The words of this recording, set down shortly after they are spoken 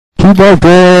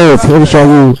TBarbDrills here to show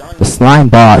you the slime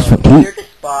boss from Toy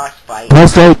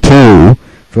Story 2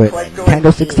 for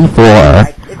Nintendo 64.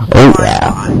 Oh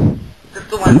yeah.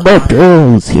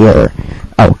 TBarbDrills here.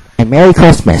 Oh, and Merry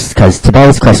Christmas, cause today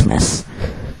is Christmas.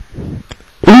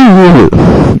 Ooh.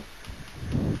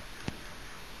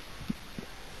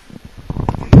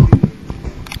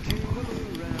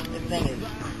 This thing is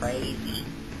crazy.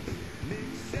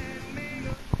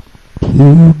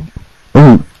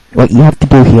 Oh, what you have to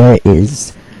do here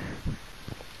is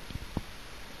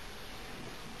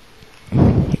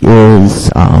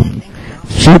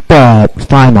shoot the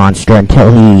slime monster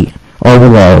until he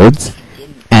overloads,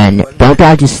 and don't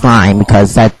dodge his slime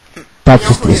because that's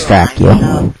just distract you.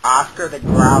 Oscar the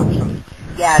Grouch.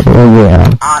 Yes. Oh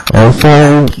yeah.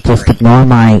 Also, just ignore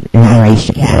my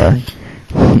narration here.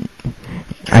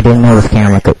 I didn't know this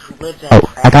camera could. Oh,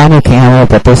 I got a new camera,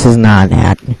 but this is not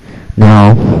that.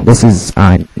 No, this is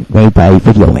made by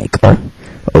Video Maker.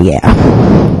 Oh yeah.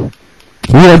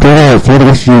 TBarbDrills here to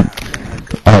wish you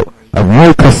a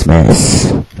Merry Christmas.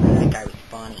 That guy was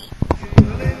funny.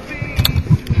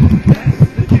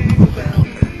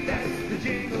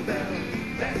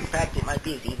 In fact, it might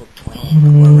be his evil twin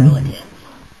or relative.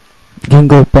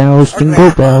 Jingle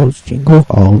bells, jingle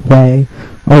all the way.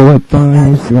 Oh, what fun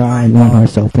is to ride on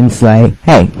horse open sleigh.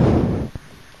 Hey.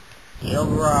 He'll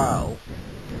grow.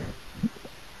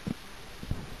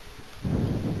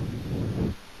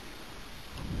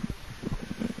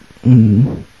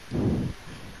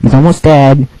 He's almost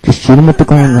dead. Just shoot him with the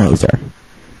green laser.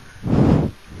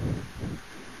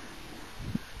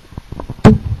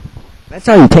 That's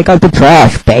how you take out the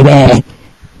trash, baby.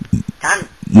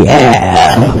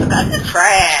 Yeah. That's the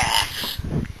trash.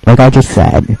 Like I just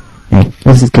said. Hey,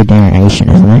 this is good narration,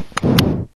 isn't it?